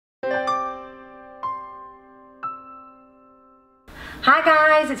Hi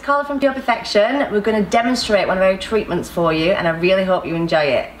guys, it's Carla from Pure Perfection. We're going to demonstrate one of our treatments for you and I really hope you enjoy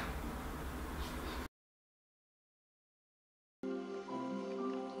it.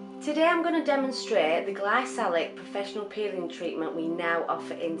 Today I'm going to demonstrate the Glysalac professional peeling treatment we now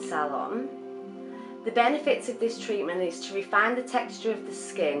offer in salon. The benefits of this treatment is to refine the texture of the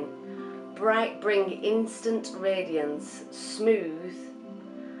skin, bring instant radiance, smooth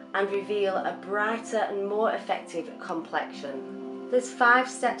and reveal a brighter and more effective complexion. There's 5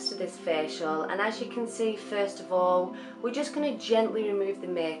 steps to this facial, and as you can see, first of all, we're just going to gently remove the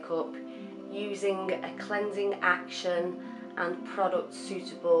makeup using a cleansing action and product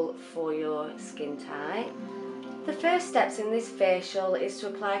suitable for your skin type. The first steps in this facial is to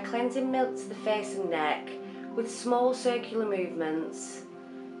apply cleansing milk to the face and neck with small circular movements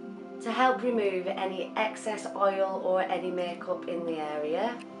to help remove any excess oil or any makeup in the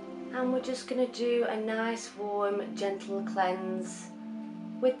area. And we're just going to do a nice warm gentle cleanse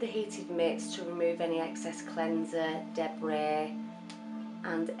with the heated mitts to remove any excess cleanser, debris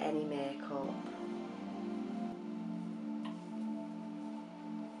and any makeup.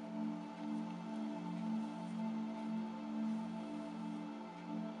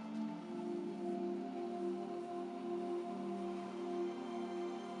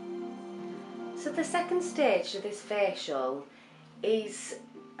 So the second stage to this facial is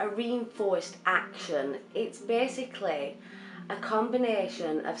a reinforced action. It's basically a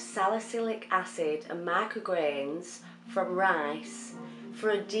combination of salicylic acid and micrograins from rice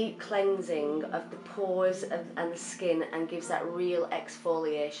for a deep cleansing of the pores and the skin, and gives that real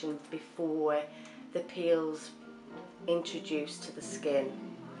exfoliation before the peel's introduced to the skin.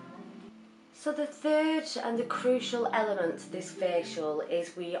 So the third and the crucial element to this facial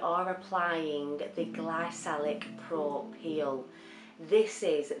is we are applying the Glysalac Pro Peel. This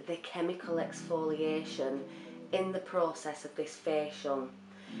is the chemical exfoliation in the process of this facial.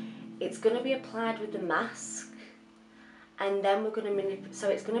 It's going to be applied with the mask, and then we're going to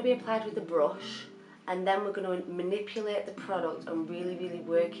it's going to be applied with the brush, and then we're going to manipulate the product and really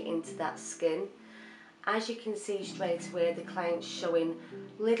work it into that skin. As you can see straight away, the client's showing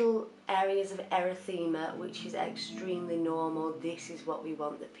little areas of erythema, which is extremely normal. This is what we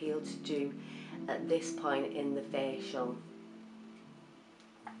want the peel to do at this point in the facial.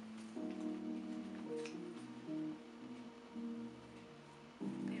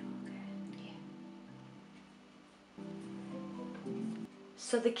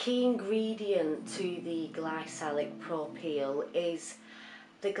 So the key ingredient to the Glysalac Pro Peel is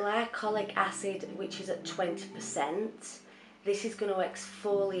the glycolic acid, which is at 20%. This is going to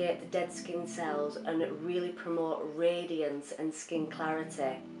exfoliate the dead skin cells and really promote radiance and skin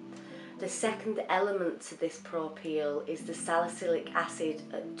clarity. The second element to this Pro Peel is the salicylic acid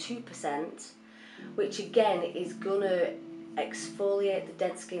at 2%, which again is going to exfoliate the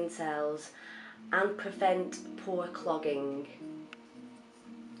dead skin cells and prevent pore clogging.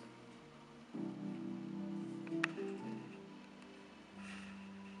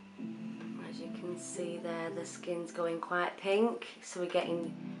 See there, the skin's going quite pink, so we're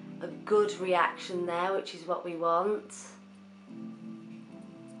getting a good reaction there, which is what we want.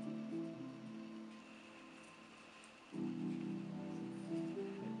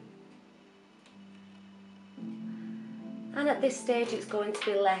 And at this stage it's going to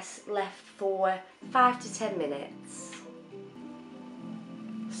be left for 5 to 10 minutes.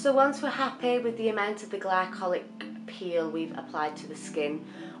 So once we're happy with the amount of the glycolic peel we've applied to the skin,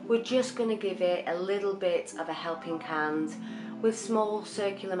 we're just going to give it a little bit of a helping hand with small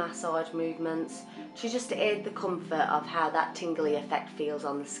circular massage movements to just aid the comfort of how that tingly effect feels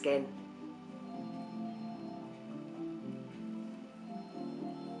on the skin.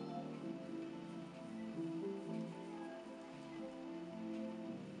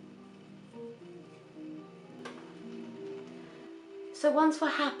 So once we're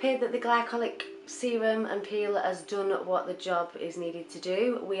happy that the glycolic serum and peel has done what the job is needed to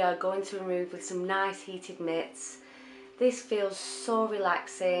do, we are going to remove with some nice heated mitts. This feels so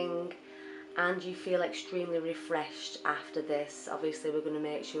relaxing and you feel extremely refreshed after this. Obviously we're going to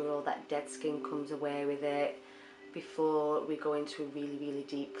make sure all that dead skin comes away with it before we go into a really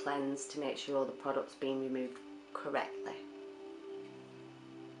deep cleanse to make sure all the product's being removed correctly.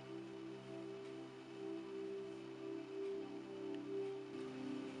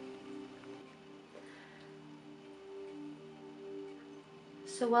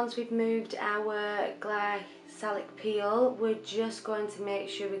 So once we've moved our Glysalac peel, we're just going to make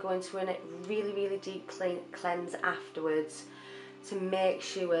sure we're going to run a really deep cleanse afterwards to make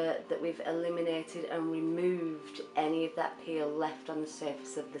sure that we've eliminated and removed any of that peel left on the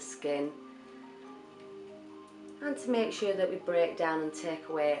surface of the skin. and to make sure that we break down and take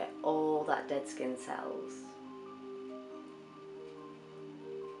away all that dead skin cells.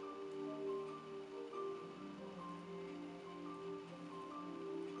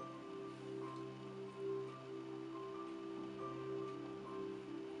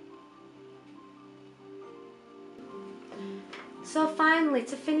 So finally,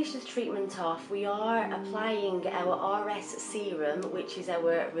 to finish this treatment off, we are applying our RS serum, which is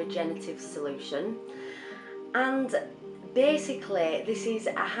our regenerative solution. And basically, this is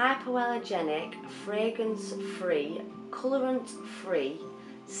a hypoallergenic, fragrance-free, colorant-free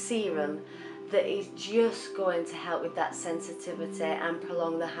serum that is just going to help with that sensitivity and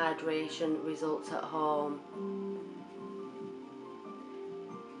prolong the hydration results at home.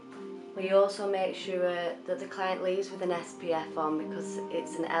 We also make sure that the client leaves with an SPF on, because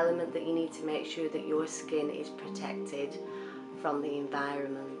it's an element that you need to make sure that your skin is protected from the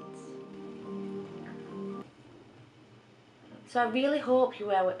environment. So I really hope you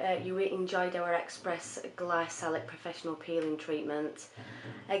enjoyed our Express Glysalic Professional Peeling Treatment.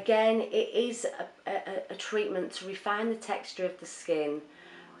 Again, it is a treatment to refine the texture of the skin,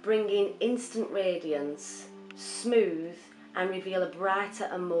 bringing instant radiance, smooth, and reveal a brighter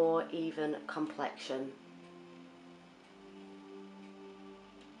and more even complexion.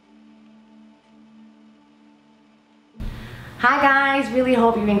 Hi guys, really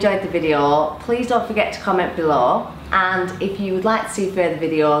hope you enjoyed the video. Please don't forget to comment below, and if you would like to see further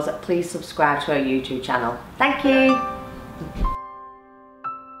videos, please subscribe to our YouTube channel. Thank you.